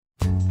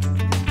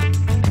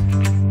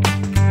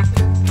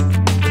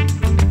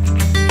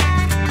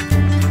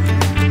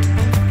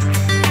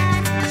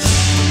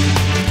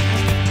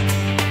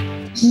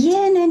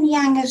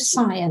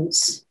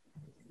science.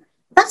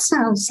 That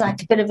sounds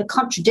like a bit of a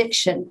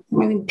contradiction. I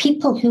mean,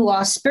 people who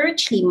are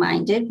spiritually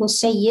minded will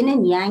say yin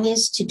and yang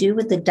is to do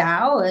with the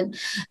Tao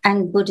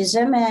and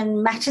Buddhism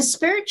and matter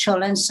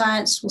spiritual, and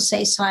science will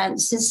say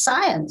science is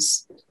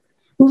science.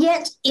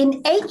 Yet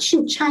in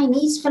ancient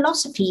Chinese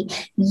philosophy,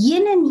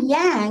 yin and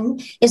yang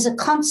is a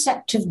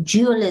concept of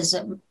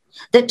dualism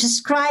that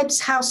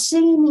describes how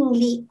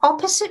seemingly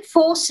opposite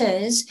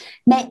forces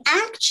may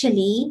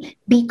actually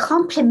be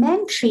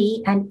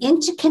complementary and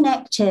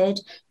interconnected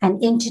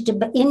and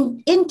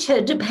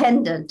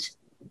interdependent.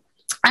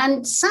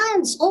 And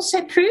science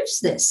also proves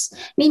this. I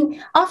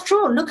mean, after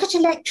all, look at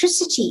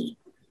electricity.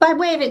 By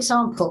way of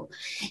example,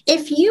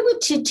 if you were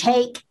to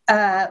take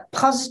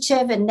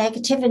positive and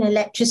negative in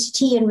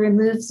electricity and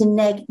remove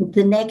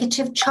the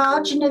negative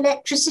charge in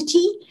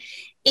electricity,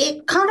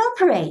 it can't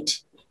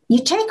operate. You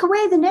take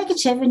away the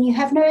negative and you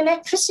have no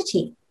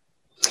electricity.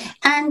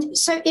 And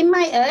so in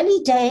my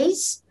early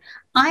days,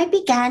 I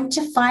began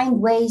to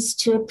find ways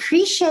to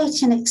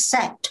appreciate and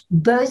accept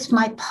both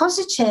my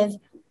positive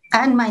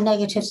and my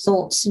negative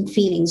thoughts and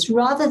feelings,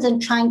 rather than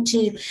trying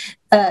to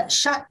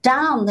shut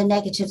down the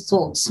negative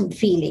thoughts and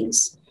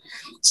feelings,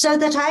 so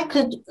that I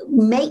could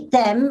make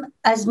them,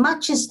 as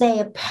much as they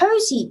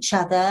oppose each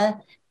other,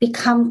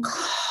 become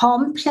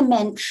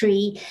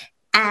complementary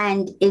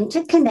and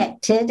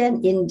interconnected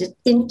and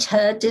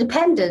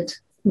interdependent.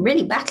 I'm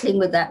really battling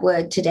with that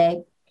word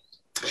today.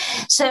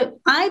 So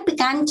I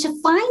began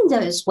to find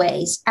those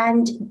ways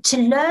and to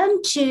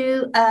learn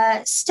to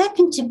step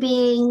into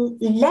being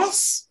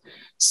less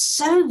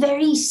so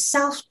very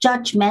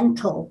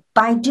self-judgmental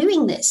by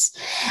doing this,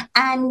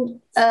 and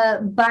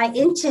by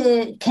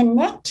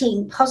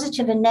interconnecting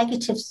positive and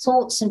negative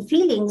thoughts and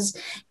feelings,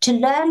 to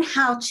learn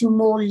how to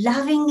more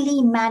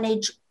lovingly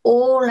manage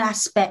all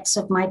aspects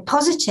of my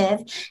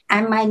positive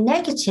and my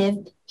negative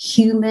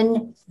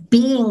human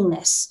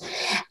beingness.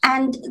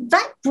 And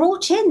that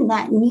brought in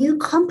that new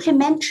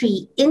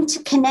complementary,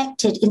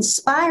 interconnected,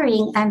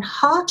 inspiring, and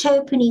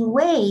heart-opening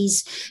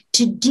ways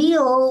to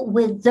deal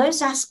with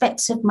those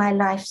aspects of my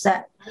life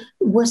that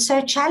were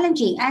so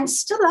challenging and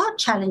still are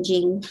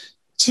challenging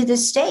to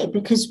this day,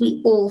 because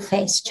we all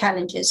face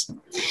challenges.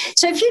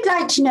 So if you'd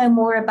like to know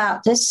more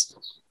about this,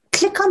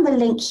 click on the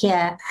link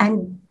here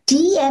and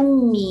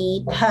DM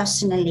me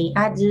personally.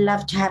 I'd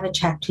love to have a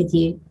chat with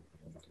you.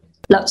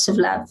 Lots of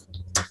love.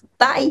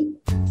 Bye.